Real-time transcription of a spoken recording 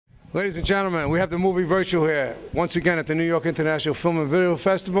Ladies and gentlemen, we have the movie Virtual here. Once again at the New York International Film and Video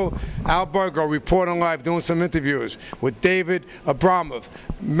Festival. Al Burgo reporting live, doing some interviews with David Abramov,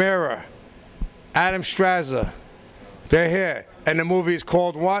 Mira, Adam Strassler. They're here. And the movie is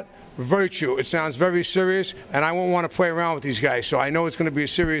called what? Virtue. It sounds very serious, and I won't want to play around with these guys, so I know it's going to be a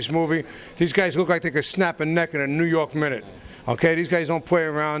serious movie. These guys look like they could snap a neck in a New York minute. Okay, these guys don't play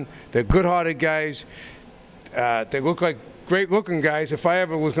around. They're good-hearted guys. They look like great-looking guys. If I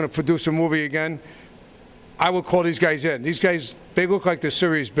ever was going to produce a movie again, I would call these guys in. These guys, they look like they're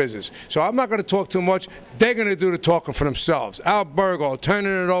serious business. So I'm not going to talk too much. They're going to do the talking for themselves. Al Burgo,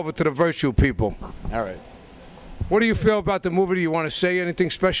 turning it over to the Virtue people. All right. What do you feel about the movie? Do you want to say anything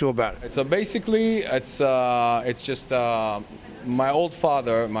special about it? So basically, it's just my old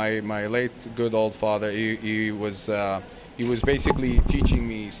father, my late good old father. He was basically teaching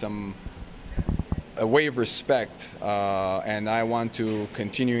me a way of respect, and I want to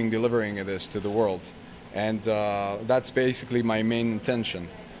continuing delivering this to the world, and that's basically my main intention.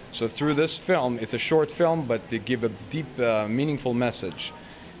 So through this film, it's a short film, but to give a deep, meaningful message.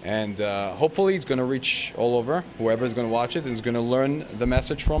 And hopefully it's going to reach all over. Whoever is going to watch it is going to learn the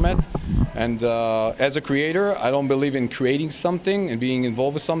message from it. And as a creator, I don't believe in creating something and being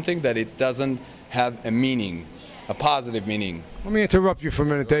involved with something that it doesn't have a meaning, a positive meaning. Let me interrupt you for a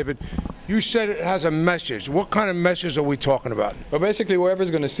minute, David. You said it has a message. What kind of message are we talking about? Well, basically, whoever is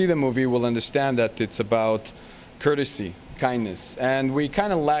going to see the movie will understand that it's about courtesy, kindness, and we're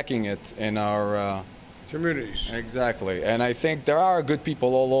kind of lacking it in our communities. Exactly, and I think there are good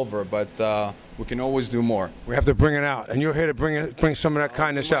people all over, but we can always do more. We have to bring it out, and you're here to bring some of that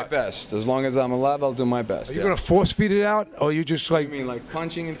kindness out. My best. As long as I'm alive, I'll do my best. Are you going to force feed it out, or you just like? You mean like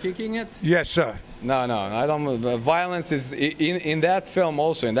punching and kicking it? Yes, sir. No, I don't. Violence is in that film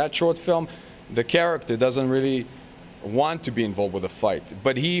also. In that short film, the character doesn't really want to be involved with a fight,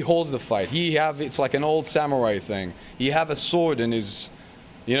 but he holds the fight. It's like an old samurai thing. He have a sword in his.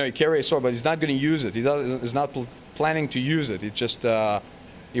 You know, he carries a sword, but he's not going to use it. He's not planning to use it. It's just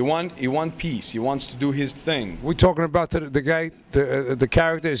he want peace. He wants to do his thing. We're talking about the guy, the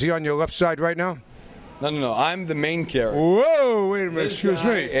character. Is he on your left side right now? No. I'm the main character. Whoa! Wait a minute. Excuse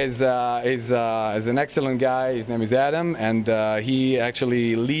me. Is an excellent guy. His name is Adam, and he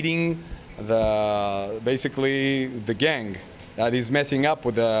actually leading basically the gang that is messing up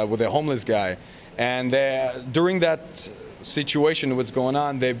with a homeless guy, and during that situation, what's going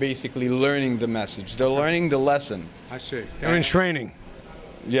on, they're basically learning the message. They're learning the lesson. I see. They're in training.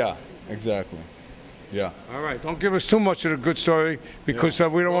 Yeah, exactly. Yeah. All right. Don't give us too much of the good story because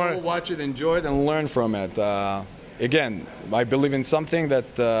we don't want to watch it, enjoy it, and learn from it. Again, I believe in something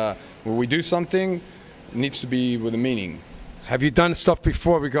that when we do something, it needs to be with a meaning. Have you done stuff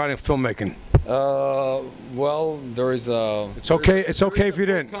before regarding filmmaking? Well, there is a. It's okay. It's okay if you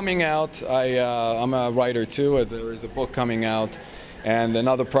didn't. Coming out. I'm a writer too. There is a book coming out, and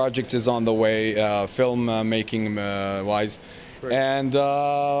another project is on the way, film making wise. Great. And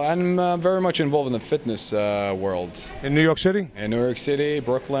I'm very much involved in the fitness world. In New York City? In New York City,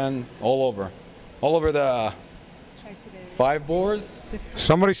 Brooklyn, all over the five boroughs.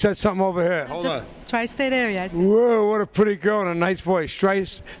 Somebody said something over here. Hold on. Tri-state area. Whoa, what a pretty girl and a nice voice.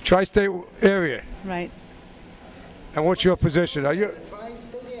 Tri-state area. Right. And what's your position?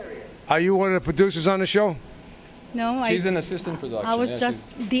 Tri-state area. Are you one of the producers on the show? No, she's an assistant production. I was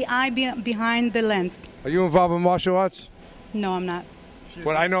just the eye behind the lens. Are you involved in martial arts? No, I'm not.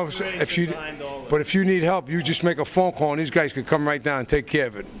 But I know if you need help, you just make a phone call and these guys could come right down and take care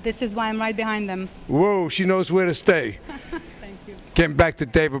of it. This is why I'm right behind them. Whoa, she knows where to stay. Thank you. Getting back to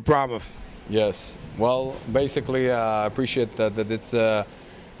David Abramov. Yes. Well, basically, I appreciate that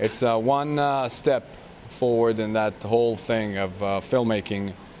it's one step forward in that whole thing of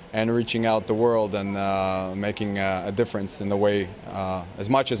filmmaking and reaching out the world and making a difference in the way, as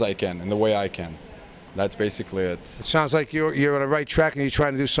much as I can, in the way I can. That's basically it. It sounds like you're on the right track and you're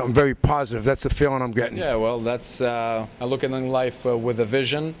trying to do something very positive. That's the feeling I'm getting. Yeah, well, that's I look at life with a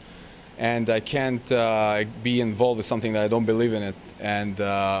vision, and I can't be involved with something that I don't believe in it. And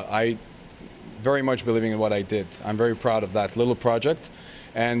I very much believing in what I did. I'm very proud of that little project,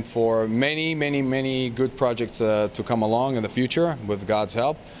 and for many good projects to come along in the future with God's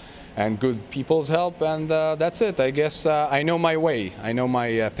help and good people's help. And that's it. I guess I know my way. I know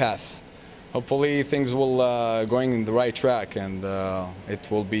my path. Hopefully things will going in the right track, and it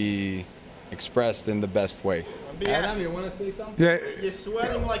will be expressed in the best way. Adam, you want to say something? Yeah. You're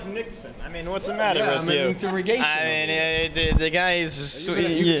sweating like Nixon. I mean, what's the matter Yeah, with I'm you? in interrogation. I mean, the guy is.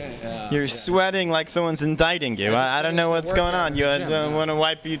 You're sweating like someone's indicting you. I don't know what's going on. You don't want to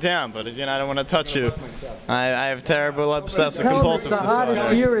wipe you down, but I don't want to touch you. I have terrible obsessive compulsive It's the hottest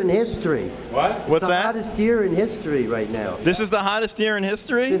disorder. year in history. What? What's The that? hottest year in history right now. This is the hottest year in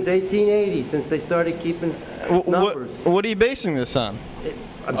history? Since 1880, since they started keeping numbers. What are you basing this on?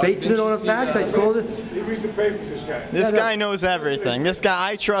 I'm basing it on a fact. I saw this. He reads the papers, this guy. This guy knows everything. This guy,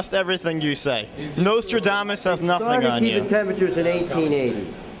 I trust everything you say. Nostradamus has nothing Started on keeping you. temperatures in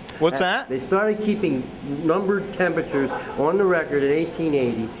 1880. What's that? They started keeping numbered temperatures on the record in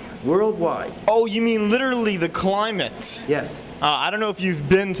 1880 worldwide. Oh, you mean literally the climate? Yes. I don't know if you've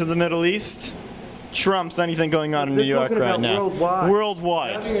been to the Middle East. Trumps anything going on in New They're York talking right about now. worldwide.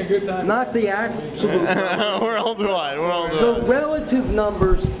 Worldwide. Having a good time. Not the absolute. Worldwide. The relative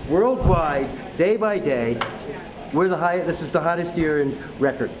numbers worldwide, day by day, we're the highest. This is the hottest year in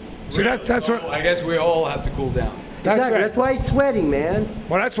record. See, that's what. I guess we all have to cool down. That's Exactly. right. That's why he's sweating, man.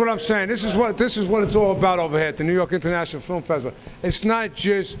 Well, that's what I'm saying. This is what it's all about over here at the New York International Film Festival. It's not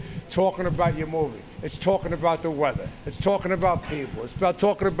just talking about your movie. It's talking about the weather. It's talking about people. It's about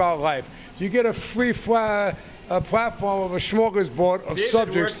talking about life. You get a free platform of a smorgasbord of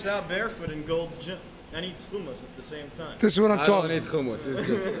subjects. works out barefoot in Gold's Gym and eats hummus at the same time. This is what I'm I talking. don't need hummus. It's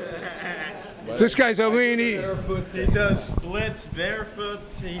just. This guy's a leany. He does splits barefoot.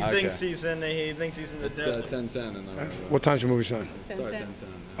 He Okay. thinks he's in the It's desert. 10:10 and What time's your movie, son? Sorry, 10:10.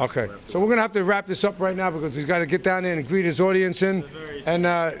 Okay, so we're gonna have to wrap this up right now because he's got to get down there and greet his audience in. And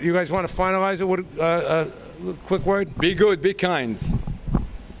you guys want to finalize it with a quick word? Be good, be kind.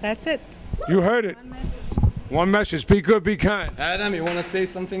 That's it. You heard it. One message: be good, be kind. Adam, you want to say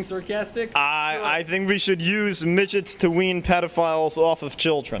something sarcastic? I think we should use midgets to wean pedophiles off of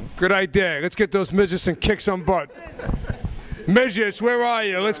children. Good idea. Let's get those midgets and kick some butt. Midgets, where are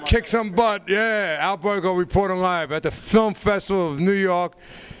you? Let's kick some butt. Yeah, Al Burgo reporting live at the Film Festival of New York,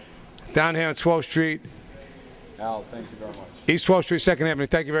 down here on 12th Street, Al, thank you very much. East 12th Street, 2nd Avenue.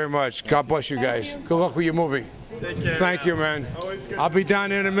 Thank you very much. God bless you guys. Good luck with your movie. Take care. Thank you, man. Always good I'll to be see down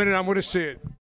there in a minute. I'm going to see it.